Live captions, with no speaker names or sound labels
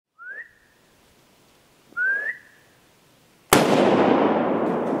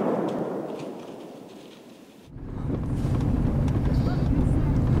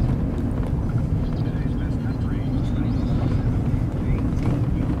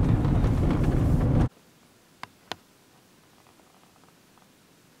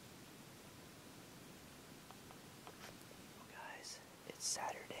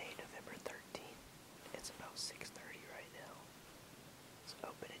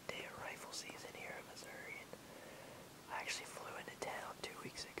motorcycle season here in Missouri, and I actually flew into town 2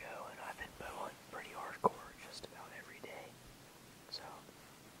 weeks ago, and I've been mowing pretty hardcore just about every day. So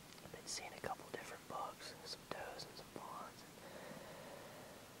I've been seeing a couple different bucks, some does and some fawns. And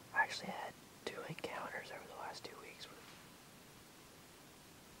I actually had 2 encounters over the last 2 weeks with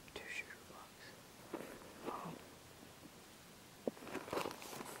 2 shooter bucks.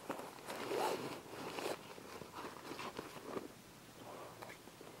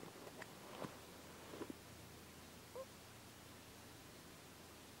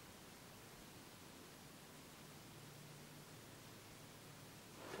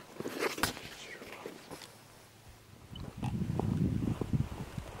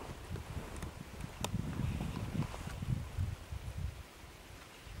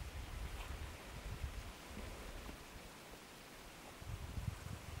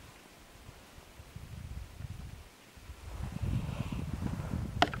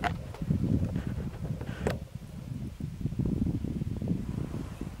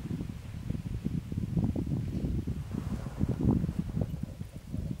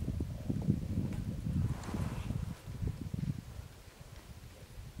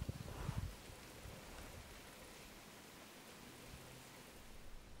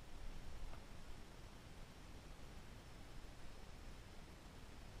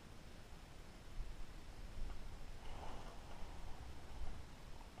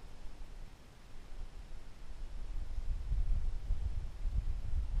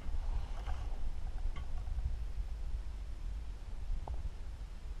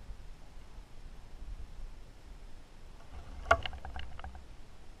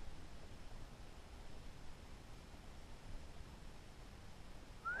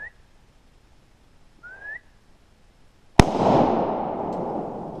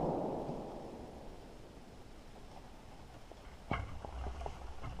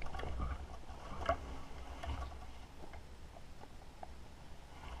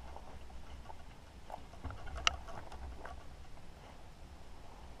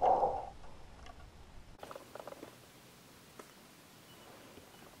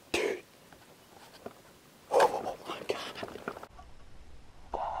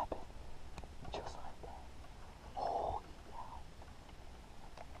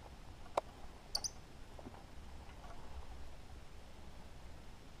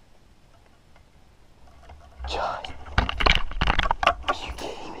 John, are you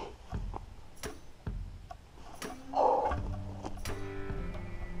kidding me? Oh.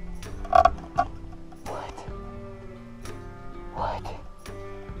 What? What?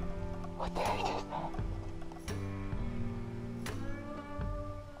 What the heck just happened?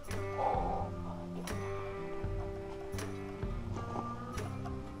 Oh my God.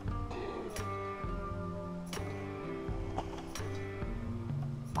 Dude.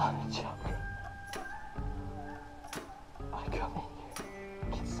 I'm in shock. I come in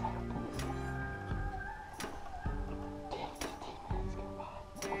here, get set up in this thing. 10, 15 minutes go by,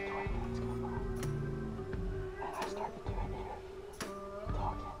 or 20 minutes go by. And I start to do an interview,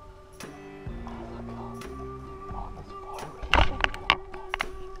 talking. I look up on this far region.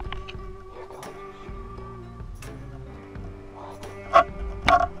 Here comes the shooter. What?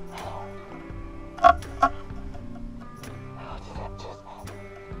 How did that just happen?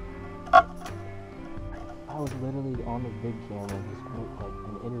 I was literally on the big camera, just like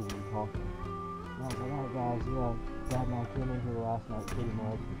an interview talking. And I was like, alright guys, Dad and I came in here last night pretty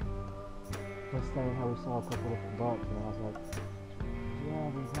much. Let's say how we saw a couple different bucks, and I was like, yeah,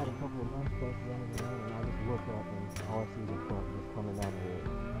 we've had a couple of nice bucks running around, and I just look up and all I see is a truck just coming down the road.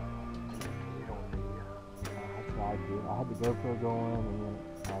 I tried to. I had the GoPro going, and then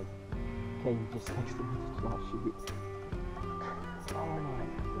Katie just texted me to not shoot. Oh my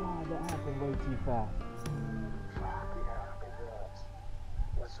God, that happened way too fast.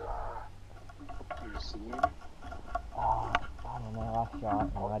 Do you see him? I don't know, I shot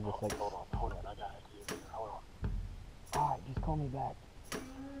and I just like... Hold on, I got it. Hold on. Alright, just call me back.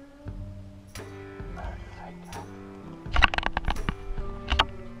 Alright, go.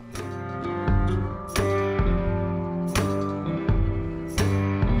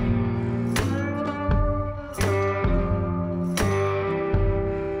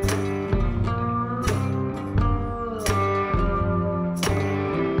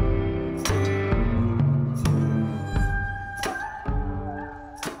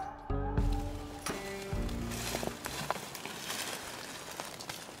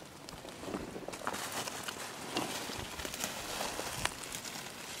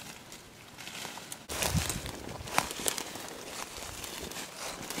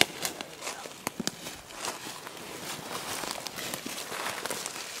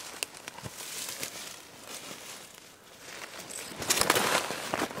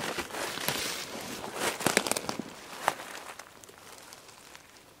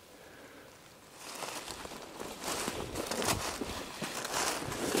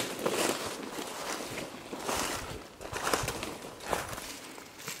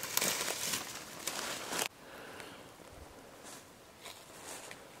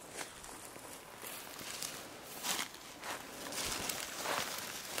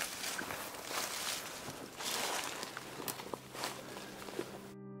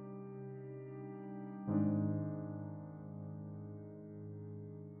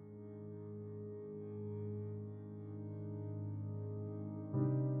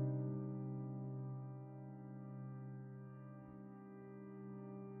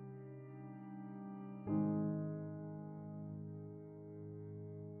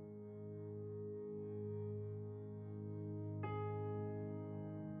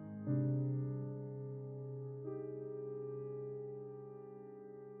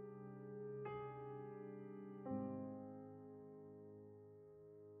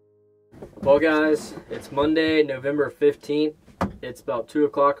 Well guys, it's Monday, November 15th. It's about 2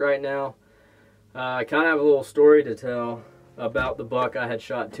 o'clock right now. I kind of have a little story to tell about the buck I had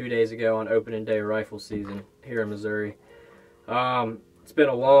shot 2 days ago on opening day rifle season here in Missouri. It's been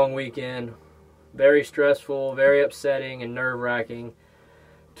a long weekend, very stressful, very upsetting and nerve-wracking.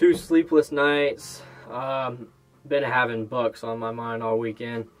 2 sleepless nights. Been having bucks on my mind all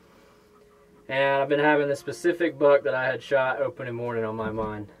weekend. And I've been having the specific buck that I had shot opening morning on my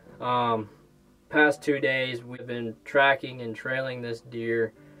mind. Past 2 days we've been tracking and trailing this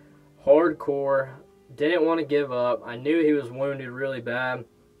deer hardcore. Didn't want to give up. I knew he was wounded really bad.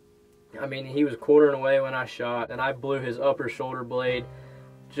 I mean, he was quartering away when I shot, and I blew his upper shoulder blade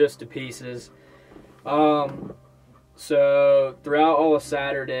just to pieces. So throughout all of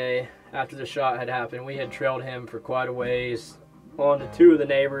Saturday, after the shot had happened, we had trailed him for quite a ways on to 2 of the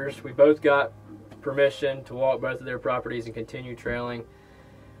neighbors. We both got permission to walk both of their properties and continue trailing.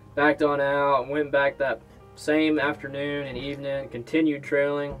 Backed on out, went back that same afternoon and evening, continued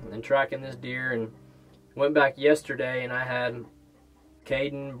trailing and tracking this deer, and went back yesterday and I had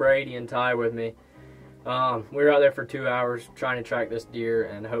Caden, Brady, and Ty with me. We were out there for 2 hours trying to track this deer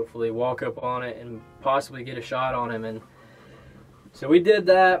and hopefully walk up on it and possibly get a shot on him. And so we did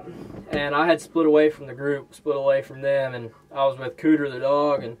that, and I had split away from the group, split away from them, and I was with Cooter the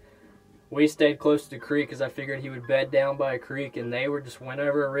dog, and we stayed close to the creek because I figured he would bed down by a creek, and they were just went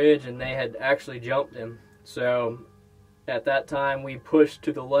over a ridge and they had actually jumped him. So at that time we pushed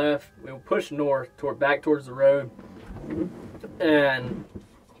to the left, we pushed north back towards the road, and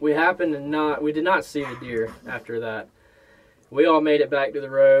we did not see the deer after that. We all made it back to the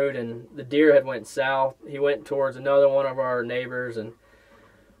road, and the deer had went south. He went towards another one of our neighbors, and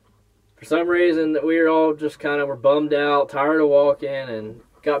for some reason that we were all just were bummed out, tired of walking, and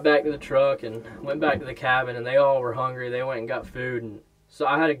got back to the truck and went back to the cabin, and they all were hungry. They went and got food, and so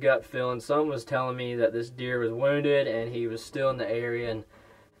I had a gut feeling. Something was telling me that this deer was wounded and he was still in the area. And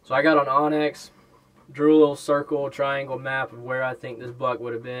so I got on Onyx, drew a little circle, triangle map of where I think this buck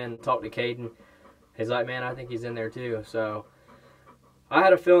would have been, talked to Caden. He's like, man, I think he's in there too. So I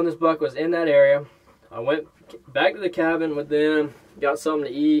had a feeling this buck was in that area. I went back to the cabin with them, got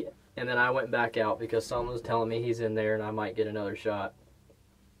something to eat, and then I went back out because something was telling me he's in there and I might get another shot.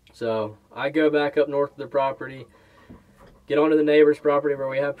 So I go back up north of the property, get onto the neighbor's property where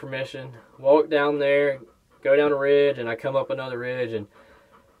we have permission, walk down there, go down a ridge, and I come up another ridge, and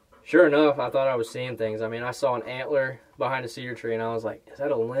sure enough, I thought I was seeing things. I mean, I saw an antler behind a cedar tree, and I was like, is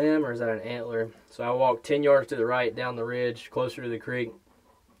that a limb or is that an antler? So I walked 10 yards to the right down the ridge, closer to the creek,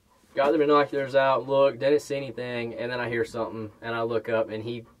 got the binoculars out, looked, didn't see anything, and then I hear something, and I look up,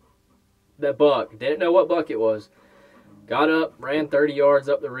 and that buck, didn't know what buck it was, got up, ran 30 yards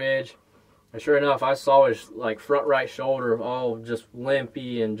up the ridge, and sure enough, I saw his front right shoulder all just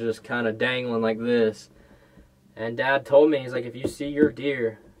limpy and just kind of dangling like this. And Dad told me, he's like, if you see your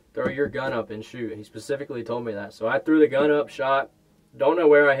deer, throw your gun up and shoot. He specifically told me that. So I threw the gun up, shot, don't know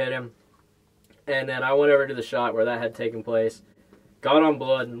where I hit him, and then I went over to the shot where that had taken place, got on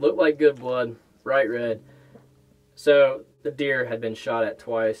blood, and looked like good blood, bright red. So the deer had been shot at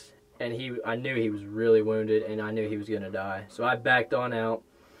twice, and I knew he was really wounded, and I knew he was going to die. So I backed on out.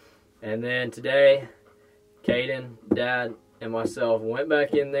 And then today, Caden, Dad, and myself went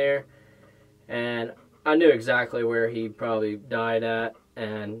back in there, and I knew exactly where he probably died at.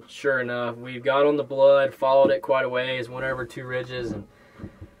 And sure enough, we got on the blood, followed it quite a ways, went over 2 ridges, and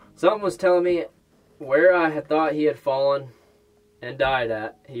something was telling me where I had thought he had fallen and died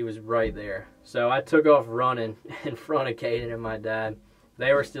at, he was right there. So I took off running in front of Caden and my dad.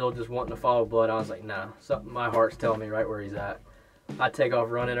 They were still just wanting to follow blood. I was like, nah, something, my heart's telling me right where he's at. I take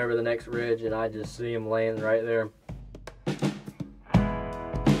off running over the next ridge, and I just see him laying right there.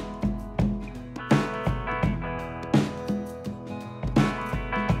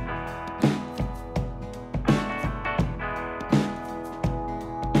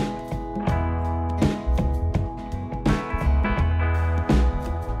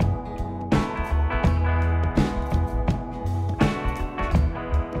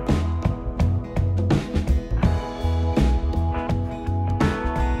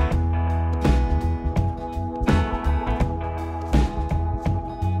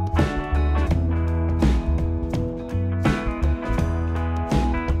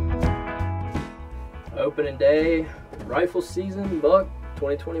 Opening day, rifle season, buck,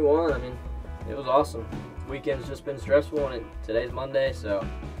 2021. I mean, it was awesome. Weekend's just been stressful, and today's Monday, so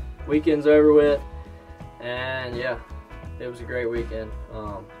weekend's over with. And yeah, it was a great weekend.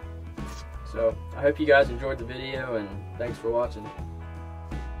 So I hope you guys enjoyed the video, and thanks for watching.